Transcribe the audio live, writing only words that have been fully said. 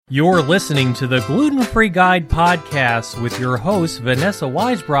You're listening to the Gluten-Free Guide podcast with your hosts Vanessa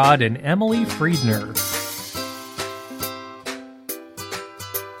Weisbrod and Emily Friedner.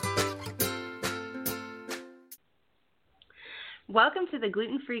 Welcome to the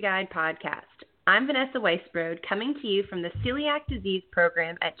Gluten-Free Guide podcast. I'm Vanessa Weisbrod, coming to you from the Celiac Disease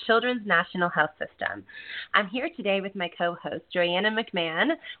Program at Children's National Health System. I'm here today with my co-host, Joanna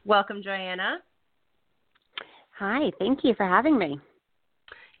McMahon. Welcome, Joanna. Hi, thank you for having me.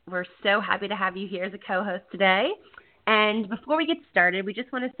 We're so happy to have you here as a co-host today. And before we get started, we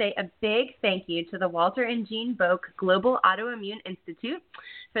just want to say a big thank you to the Walter and Jean Boak Global Autoimmune Institute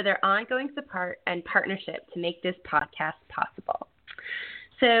for their ongoing support and partnership to make this podcast possible.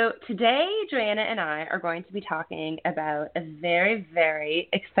 So today, Joanna and I are going to be talking about a very, very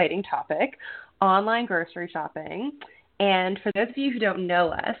exciting topic, online grocery shopping. And for those of you who don't know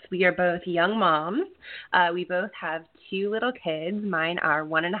us, we are both young moms. We both have two little kids. Mine are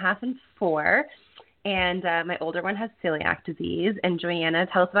 1.5 and 4. And my older one has celiac disease. And Joanna,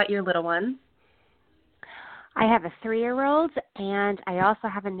 tell us about your little one. I have a 3-year-old, and I also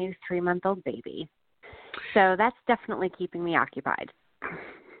have a new 3-month-old baby. So that's definitely keeping me occupied.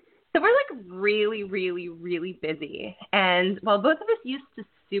 So we're like really, really, really busy. And while both of us used to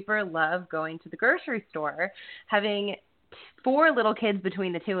super love going to the grocery store, having 4 little kids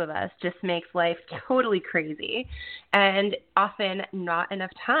between the two of us just makes life totally crazy and often not enough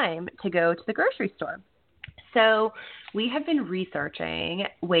time to go to the grocery store. So we have been researching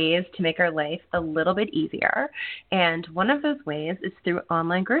ways to make our life a little bit easier. And one of those ways is through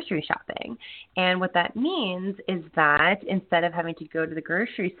online grocery shopping. And what that means is that instead of having to go to the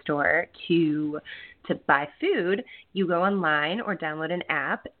grocery store to buy food, you go online or download an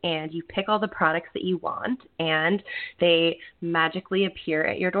app and you pick all the products that you want and they magically appear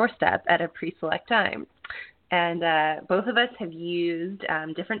at your doorstep at a pre-select time. And both of us have used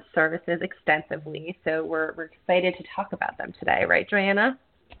different services extensively, so we're excited to talk about them today, right, Joanna?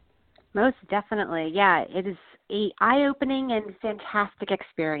 Most definitely. Yeah, it is an eye-opening and fantastic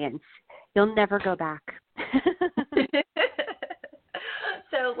experience. You'll never go back.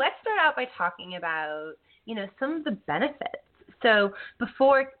 So let's start out by talking about, some of the benefits. So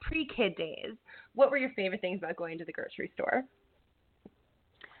before pre-kid days, what were your favorite things about going to the grocery store?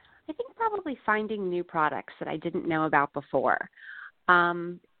 I think probably finding new products that I didn't know about before.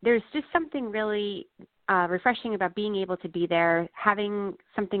 There's just something really refreshing about being able to be there, having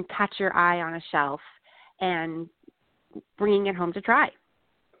something catch your eye on a shelf, and bringing it home to try.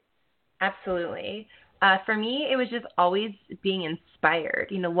 Absolutely. For me, it was just always being inspired,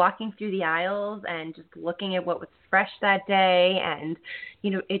 walking through the aisles and just looking at what was fresh that day. And,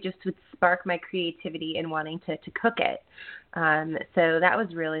 it just would spark my creativity in wanting to cook it. So that was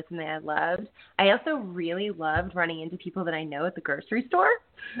really something I loved. I also really loved running into people that I know at the grocery store,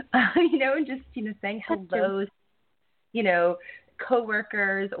 and just, saying hello,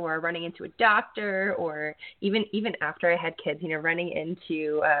 coworkers, or running into a doctor, or even after I had kids, running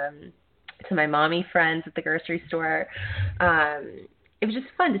into to my mommy friends at the grocery store. It was just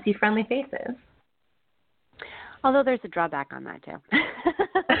fun to see friendly faces. Although there's a drawback on that, too.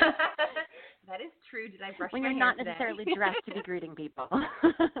 That is true. Did I brush when my you're hair not today? necessarily dressed to be greeting people.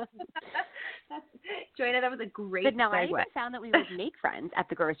 Joanna, that was a great But no, segue. I even found that we would make friends at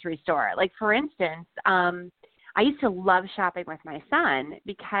the grocery store. Like, for instance, I used to love shopping with my son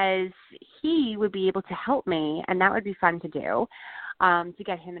because he would be able to help me, and that would be fun to do, to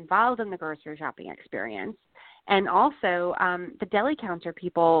get him involved in the grocery shopping experience. And also, the deli counter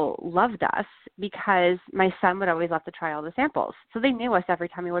people loved us because my son would always love to try all the samples. So they knew us every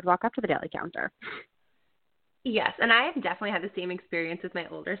time he would walk up to the deli counter. Yes, and I have definitely had the same experience with my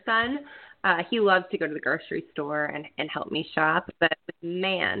older son. He loves to go to the grocery store and help me shop, but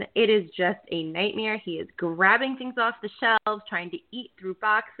man, it is just a nightmare. He is grabbing things off the shelves, trying to eat through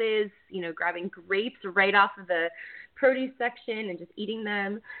boxes, grabbing grapes right off of the produce section and just eating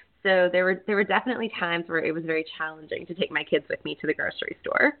them. So there were definitely times where it was very challenging to take my kids with me to the grocery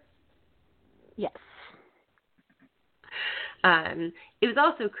store. Yes. It was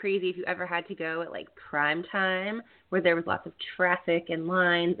also crazy if you ever had to go at like prime time where there was lots of traffic and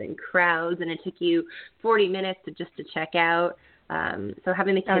lines and crowds and it took you 40 minutes to check out. So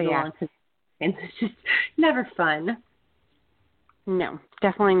having the kids along is just never fun. No,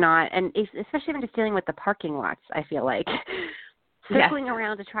 definitely not. And especially when just dealing with the parking lots, I feel like. Circling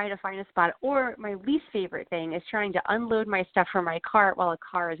around to try to find a spot. Or my least favorite thing is trying to unload my stuff from my cart while a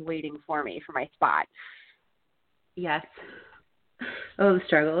car is waiting for me for my spot. Yes. Oh, the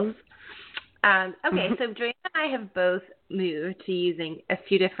struggles. Okay, so Joanna and I have both moved to using a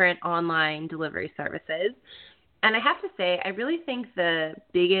few different online delivery services. And I have to say, I really think the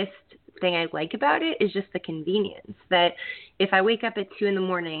biggest thing I like about it is just the convenience that if I wake up at 2 in the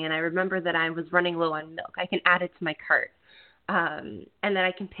morning and I remember that I was running low on milk, I can add it to my cart. And then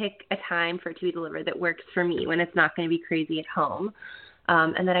I can pick a time for it to be delivered that works for me when it's not going to be crazy at home.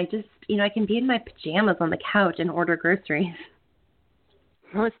 And then I just, I can be in my pajamas on the couch and order groceries.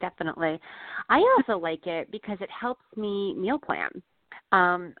 Most definitely. I also like it because it helps me meal plan.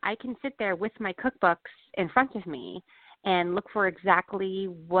 I can sit there with my cookbooks in front of me and look for exactly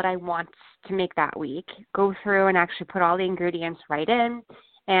what I want to make that week, go through and actually put all the ingredients right in,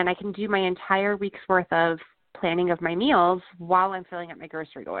 and I can do my entire week's worth of planning of my meals while I'm filling up my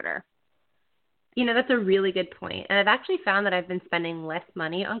grocery order. That's a really good point. And I've actually found that I've been spending less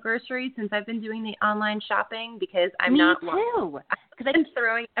money on groceries since I've been doing the online shopping because I'm Me too. Because I'm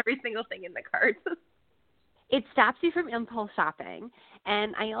throwing every single thing in the cart. It stops you from impulse shopping.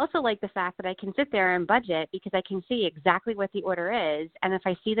 And I also like the fact that I can sit there and budget because I can see exactly what the order is. And if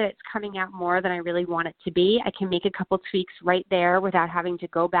I see that it's coming out more than I really want it to be, I can make a couple tweaks right there without having to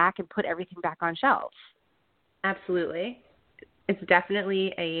go back and put everything back on shelves. Absolutely. It's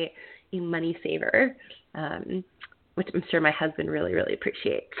definitely a money saver, which I'm sure my husband really, really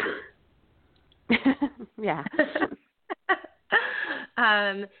appreciates. Yeah.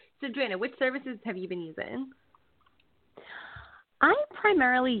 So, Joanna, which services have you been using? I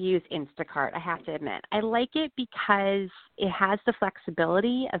primarily use Instacart, I have to admit. I like it because it has the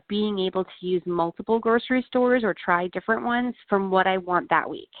flexibility of being able to use multiple grocery stores or try different ones from what I want that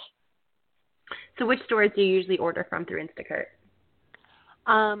week. So which stores do you usually order from through Instacart?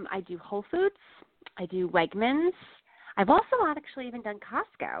 I do Whole Foods. I do Wegmans. I've also actually even done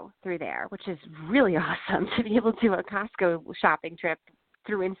Costco through there, which is really awesome to be able to do a Costco shopping trip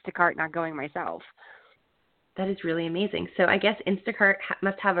through Instacart, not going myself. That is really amazing. So I guess Instacart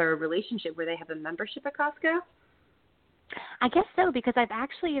must have a relationship where they have a membership at Costco? I guess so, because I've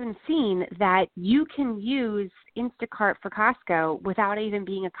actually even seen that you can use Instacart for Costco without even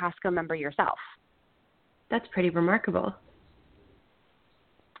being a Costco member yourself. That's pretty remarkable.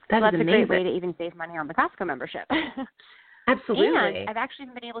 That's a great way to even save money on the Costco membership. Absolutely. And I've actually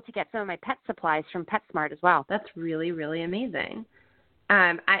been able to get some of my pet supplies from PetSmart as well. That's really, really amazing.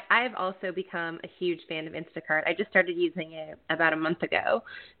 I've also become a huge fan of Instacart. I just started using it about a month ago,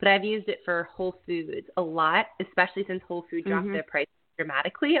 but I've used it for Whole Foods a lot, especially since Whole Foods dropped their prices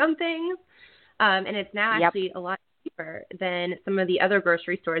dramatically on things. And it's now actually a lot cheaper than some of the other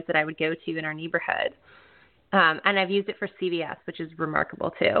grocery stores that I would go to in our neighborhood. And I've used it for CVS, which is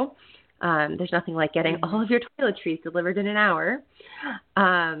remarkable too. There's nothing like getting all of your toiletries delivered in an hour.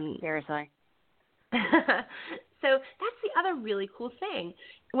 Seriously. So that's the other really cool thing.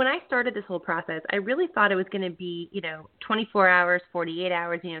 When I started this whole process, I really thought it was going to be, 24 hours, 48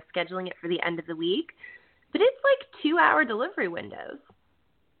 hours, scheduling it for the end of the week. But it's like 2-hour delivery windows.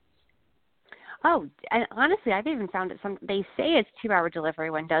 Oh, and honestly, I've even found it they say it's 2-hour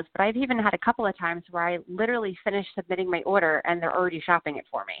delivery windows, but I've even had a couple of times where I literally finished submitting my order and they're already shopping it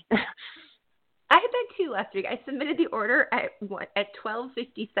for me. I had that too last week. I submitted the order at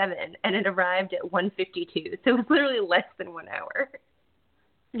 12:57 and it arrived at 1:52. So it was literally less than 1 hour.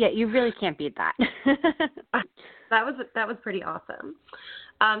 Yeah, you really can't beat that. That was pretty awesome.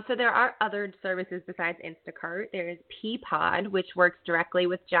 So there are other services besides Instacart. There's Peapod, which works directly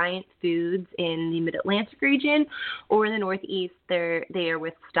with Giant Foods in the Mid-Atlantic region, or in the Northeast, they are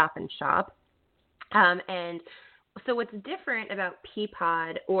with Stop and Shop. And so what's different about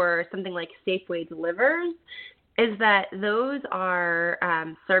Peapod or something like Safeway Delivers is that those are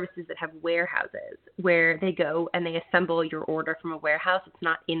services that have warehouses where they go and they assemble your order from a warehouse. It's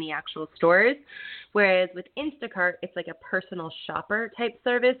not in the actual stores. Whereas with Instacart, it's like a personal shopper type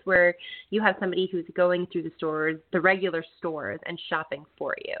service where you have somebody who's going through the stores, the regular stores, and shopping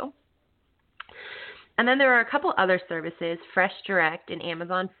for you. And then there are a couple other services, Fresh Direct and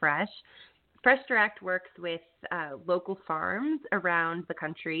Amazon Fresh. Fresh Direct works with local farms around the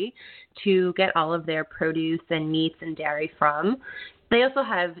country to get all of their produce and meats and dairy from. They also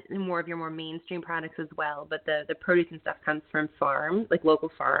have more of your more mainstream products as well, but the produce and stuff comes from farms, like local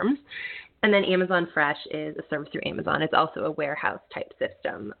farms. And then Amazon Fresh is a service through Amazon. It's also a warehouse type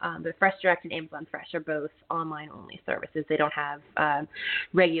system. But Fresh Direct and Amazon Fresh are both online only services. They don't have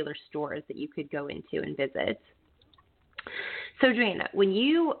regular stores that you could go into and visit. So, Joanna, when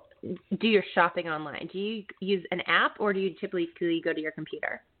you do your shopping online, do you use an app or do you typically go to your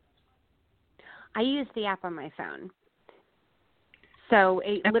computer? I use the app on my phone. So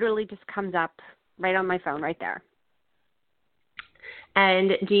it literally just comes up right on my phone right there.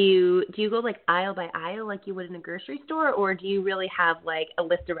 And do you go like aisle by aisle like you would in a grocery store, or do you really have like a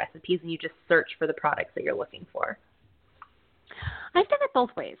list of recipes and you just search for the products that you're looking for? I've done it both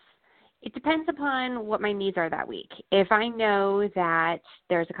ways. It depends upon what my needs are that week. If I know that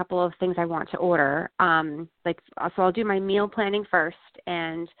there's a couple of things I want to order, so I'll do my meal planning first.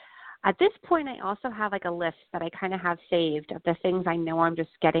 And at this point, I also have like a list that I kind of have saved of the things I know I'm just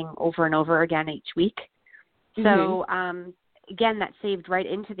getting over and over again each week. So, again, that's saved right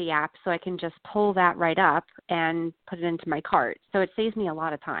into the app, so I can just pull that right up and put it into my cart. So it saves me a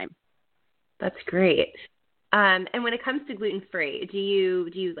lot of time. That's great. And when it comes to gluten-free, do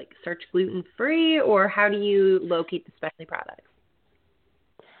you like search gluten-free, or how do you locate the specialty products?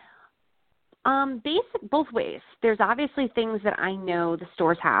 Both ways. There's obviously things that I know the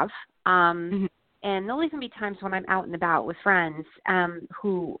stores have. And there'll even be times when I'm out and about with friends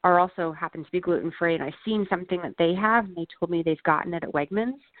who are also happen to be gluten-free, and I've seen something that they have, and they told me they've gotten it at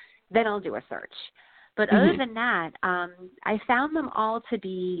Wegmans. Then I'll do a search. But other than that, I found them all to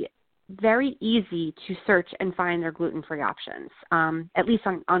be very easy to search and find their gluten-free options, at least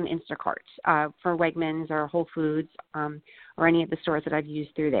on Instacart for Wegmans or Whole Foods or any of the stores that I've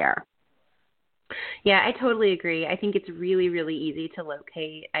used through there. Yeah, I totally agree. I think it's really, really easy to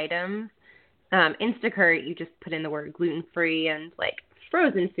locate items. Instacart, you just put in the word gluten-free and like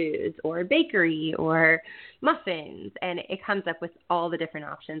frozen foods or bakery or muffins, and it comes up with all the different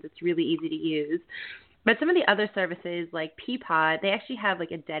options. It's really easy to use. But some of the other services like Peapod, they actually have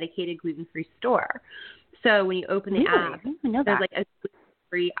like a dedicated gluten-free store. So when you open the app, there's like a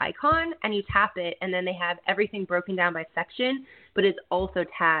gluten-free icon, and you tap it, and then they have everything broken down by section, but it's also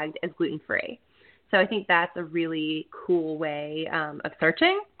tagged as gluten-free. So I think that's a really cool way of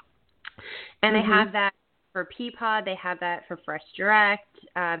searching. And they have that for Peapod, they have that for Fresh Direct,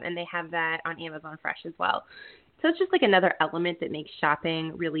 and they have that on Amazon Fresh as well. So it's just like another element that makes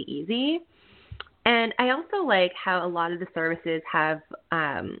shopping really easy. And I also like how a lot of the services have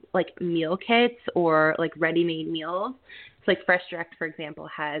like meal kits or like ready-made meals. So like Fresh Direct, for example,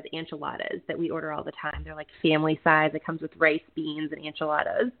 has enchiladas that we order all the time. They're like family size. It comes with rice, beans, and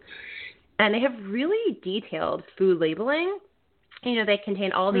enchiladas. And they have really detailed food labeling. You know, they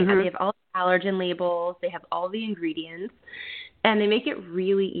contain all the they have all the allergen labels. They have all the ingredients, and they make it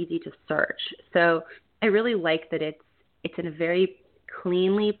really easy to search. So I really like that it's in a very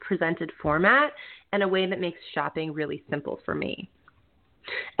cleanly presented format and a way that makes shopping really simple for me.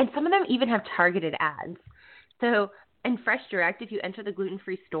 And some of them even have targeted ads. So in Fresh Direct, if you enter the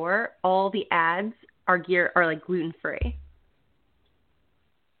gluten-free store, all the ads are like gluten-free.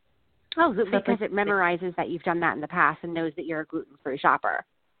 Oh, because it memorizes that you've done that in the past and knows that you're a gluten-free shopper.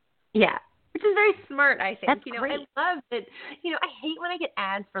 Yeah, which is very smart, I think. That's great. I love it. I hate when I get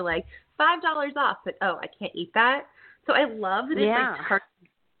ads for like $5 off, but I can't eat that. So I love that it's like targeted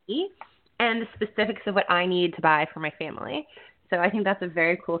me and the specifics of what I need to buy for my family. So I think that's a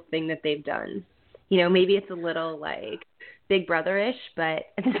very cool thing that they've done. Maybe it's a little like Big Brother-ish,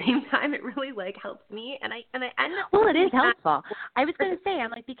 but at the same time, it really like helps me, and I end up. Well, it is helpful. I was going to say,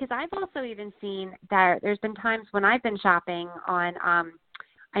 I'm like, because I've also even seen that there's been times when I've been shopping on,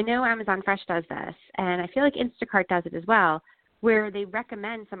 I know Amazon Fresh does this, and I feel like Instacart does it as well, where they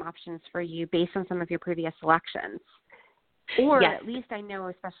recommend some options for you based on some of your previous selections. Or at least I know,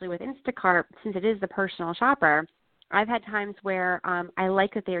 especially with Instacart, since it is the personal shopper, I've had times where I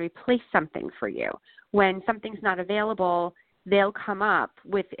like that they replace something for you. When something's not available, they'll come up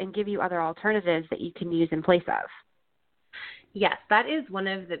with and give you other alternatives that you can use in place of. Yes, that is one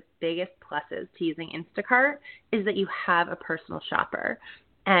of the biggest pluses to using Instacart is that you have a personal shopper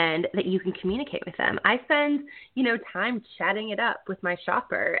and that you can communicate with them. I spend, time chatting it up with my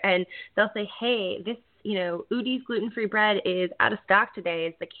shopper, and they'll say, hey, this, Udi's gluten-free bread is out of stock today.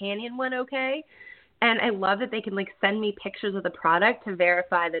 Is the Canyon one okay? And I love that they can like send me pictures of the product to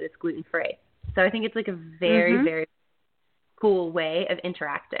verify that it's gluten-free. So I think it's like a very, very cool way of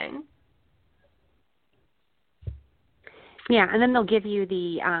interacting. Yeah, and then they'll give you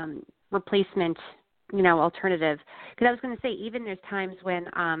the replacement, alternative. Because I was going to say, even there's times when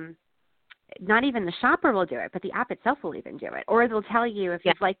not even the shopper will do it, but the app itself will even do it. Or they'll tell you, if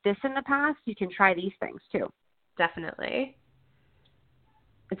you've liked this in the past, you can try these things too. Definitely.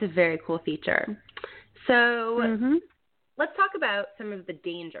 It's a very cool feature. So let's talk about some of the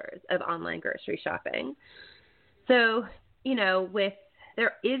dangers of online grocery shopping. So,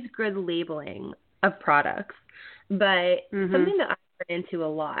 there is good labeling of products, but something that I run into a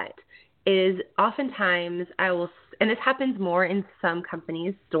lot is oftentimes and this happens more in some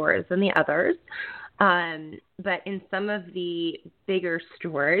companies' stores than the others, But in some of the bigger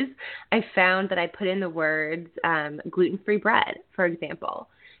stores, I found that I put in the words gluten-free bread, for example.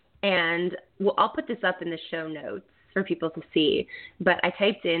 And I'll put this up in the show notes for people to see. But I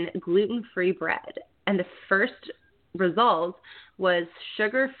typed in gluten-free bread, and the first result was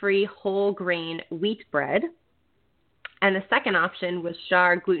sugar-free whole grain wheat bread. And the second option was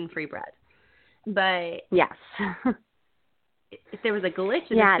Char gluten-free bread. But yes. if there was a glitch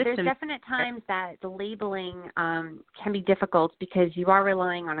in the system. Yeah, there's definite times that the labeling can be difficult because you are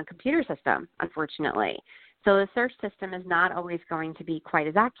relying on a computer system, unfortunately. So the search system is not always going to be quite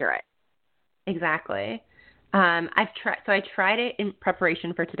as accurate. Exactly. I tried it in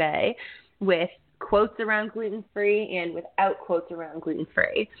preparation for today with quotes around gluten-free and without quotes around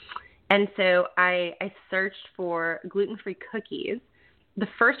gluten-free. And so I searched for gluten-free cookies. The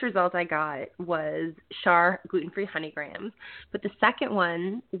first result I got was Char gluten-free honey grahams, but the second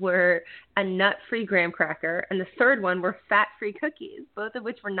one were a nut-free graham cracker, and the third one were fat-free cookies, both of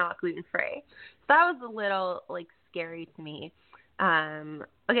which were not gluten-free. So that was a little scary to me.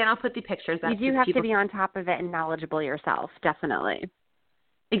 Again, I'll put the pictures up. You do have to be on top of it and knowledgeable yourself, definitely.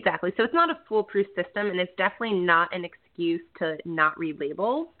 Exactly. So it's not a foolproof system, and it's definitely not an excuse to not read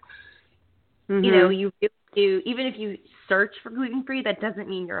labels. Mm-hmm. You know, you really do, even if you search for gluten-free, that doesn't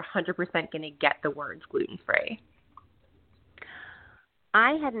mean you're 100% going to get the words gluten-free.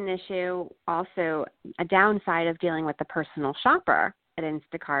 I had an issue also, a downside of dealing with the personal shopper at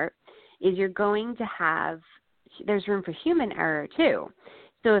Instacart is you're going to have, there's room for human error too.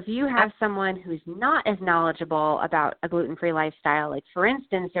 So if you have someone who's not as knowledgeable about a gluten-free lifestyle, like for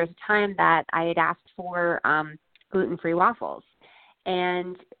instance, there's a time that I had asked for gluten-free waffles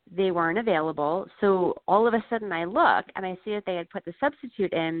and they weren't available. So all of a sudden I look and I see that they had put the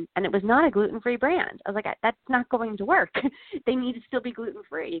substitute in and it was not a gluten-free brand. I was like, that's not going to work. They need to still be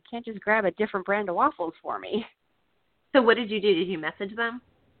gluten-free. You can't just grab a different brand of waffles for me. So what did you do? Did you message them?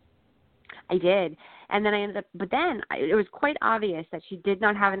 I did. And then I ended up, but then it was quite obvious that she did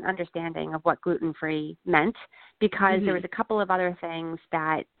not have an understanding of what gluten-free meant because there was a couple of other things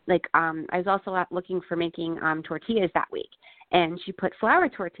that, like, I was also looking for making tortillas that week. And she put flour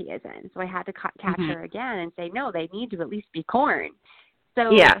tortillas in. So I had to catch her again and say, no, they need to at least be corn.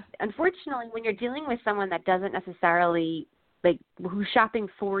 So unfortunately, when you're dealing with someone that doesn't necessarily, like, who's shopping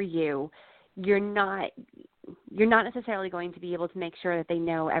for you, you're not necessarily going to be able to make sure that they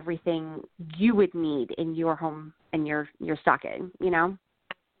know everything you would need in your home and your stocking, you know?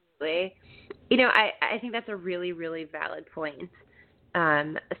 Absolutely. You know, I think that's a really, really valid point.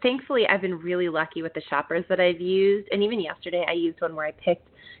 Thankfully, I've been really lucky with the shoppers that I've used. And even yesterday, I used one where I picked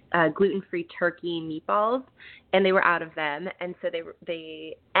gluten-free turkey meatballs, and they were out of them. And so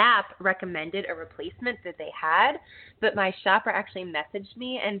the app recommended a replacement that they had, but my shopper actually messaged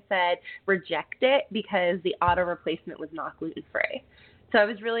me and said, reject it because the auto replacement was not gluten-free. So I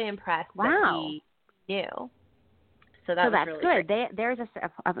was really impressed that he knew. So that's really good. Great. There's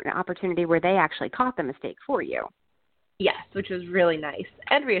an opportunity where they actually caught the mistake for you. Yes, which was really nice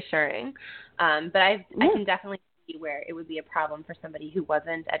and reassuring. But I can definitely see where it would be a problem for somebody who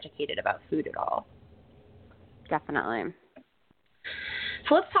wasn't educated about food at all. Definitely.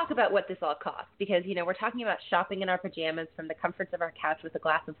 So let's talk about what this all costs because, you know, we're talking about shopping in our pajamas from the comforts of our couch with a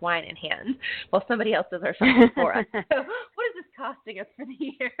glass of wine in hand while somebody else does our shopping for us. So what is this costing us for the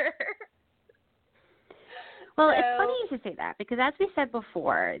year? Well, it's funny you should say that because as we said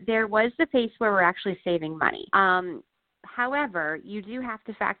before, there was the phase where we're actually saving money. However, you do have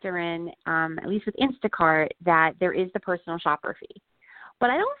to factor in, at least with Instacart, that there is the personal shopper fee. But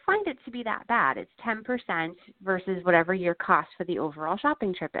I don't find it to be that bad. It's 10% versus whatever your cost for the overall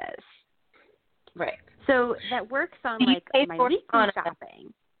shopping trip is. Right. So that works on my weekly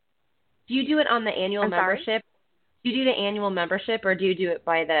shopping. Do you do it on the annual membership? Do you do the annual membership or do you do it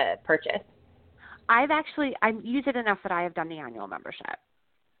by the purchase? I've used it enough that I have done the annual membership.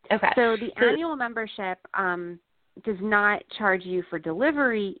 Okay. So the annual membership does not charge you for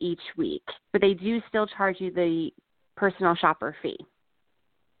delivery each week, but they do still charge you the personal shopper fee.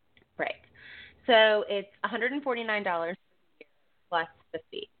 Right. So it's $149 per year plus the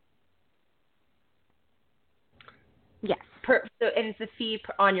fee. Yes. And it's a fee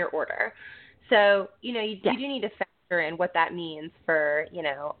on your order. So, you know, you do need to factor in what that means for, you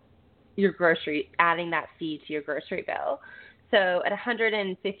know, your grocery, adding that fee to your grocery bill. So at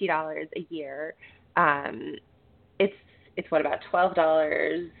 $150 a year, it's what, about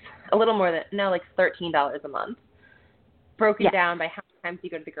 $12, a little more than, no, like $13 a month, broken down by how many times you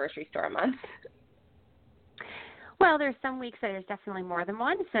go to the grocery store a month. Well, there's some weeks that there's definitely more than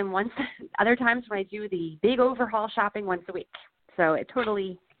once, and other times when I do the big overhaul shopping once a week. So it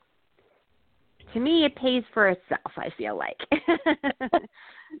totally to me, it pays for itself, I feel like,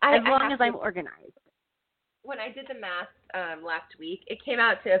 as long as I'm organized. When I did the math last week, it came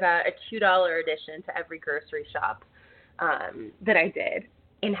out to about a $2 addition to every grocery shop that I did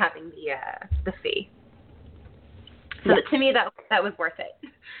in having the fee. So to me, that was worth it.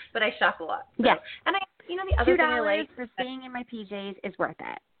 But I shop a lot. So. Yes. And the other thing I like $2 for staying in my PJs is worth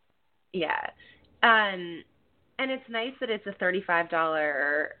it. Yeah. And it's nice that it's a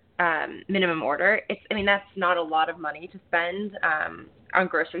 $35 minimum order. That's not a lot of money to spend on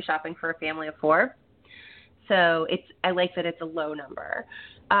grocery shopping for a family of 4. So I like that it's a low number.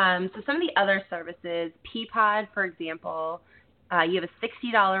 So some of the other services, Peapod, for example, you have a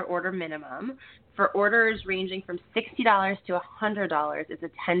 $60 order minimum. For orders ranging from $60 to $100, it's a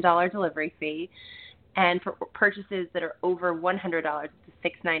 $10 delivery fee. And for purchases that are over $100, it's a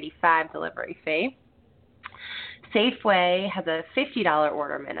 $6.95 delivery fee. Safeway has a $50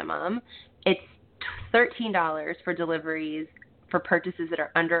 order minimum. It's $13 for deliveries for purchases that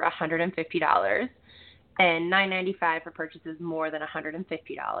are under $150, and $9.95 for purchases more than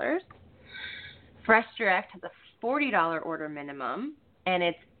 $150. Fresh Direct has a $40 order minimum, and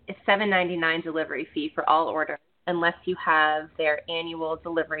it's a $7.99 delivery fee for all orders, unless you have their annual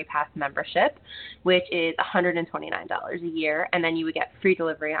Delivery Pass membership, which is $129 a year, and then you would get free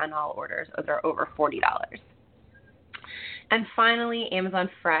delivery on all orders that are over $40. And finally, Amazon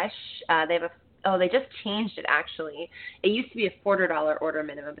Fresh, they just changed it, actually. It used to be a $40 order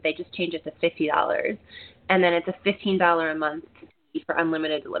minimum, but they just changed it to $50, and then it's a $15 a month for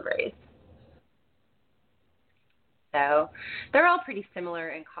unlimited deliveries. So they're all pretty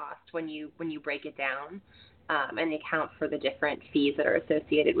similar in cost when you break it down, and account for the different fees that are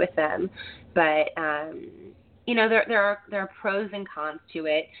associated with them. But there are pros and cons to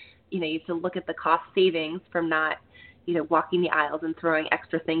it. You have to look at the cost savings from not walking the aisles and throwing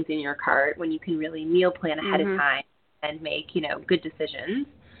extra things in your cart when you can really meal plan ahead of time and make good decisions.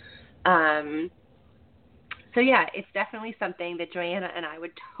 So yeah, it's definitely something that Joanna and I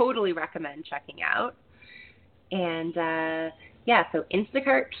would totally recommend checking out. And so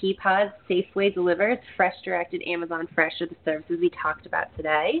Instacart, Peapod, Safeway Delivers, Fresh Direct, and Amazon Fresh are the services we talked about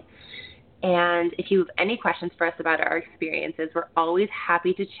today. And if you have any questions for us about our experiences, we're always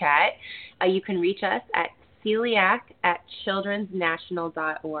happy to chat. You can reach us at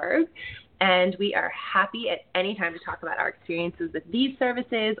celiac@childrensnational.org. And we are happy at any time to talk about our experiences with these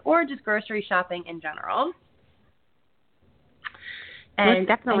services or just grocery shopping in general. And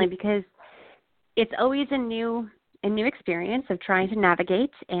definitely, because it's always a new experience of trying to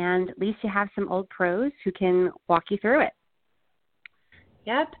navigate, and at least you have some old pros who can walk you through it.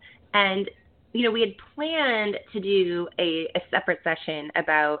 Yep. And, we had planned to do a separate session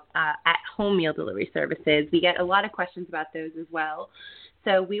about at-home meal delivery services. We get a lot of questions about those as well.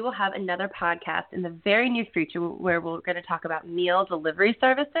 So we will have another podcast in the very near future where we're going to talk about meal delivery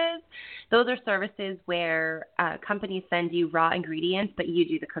services. Those are services where companies send you raw ingredients, but you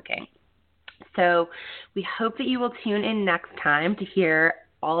do the cooking. So we hope that you will tune in next time to hear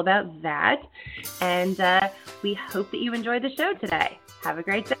all about that. And we hope that you enjoyed the show today. Have a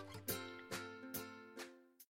great day.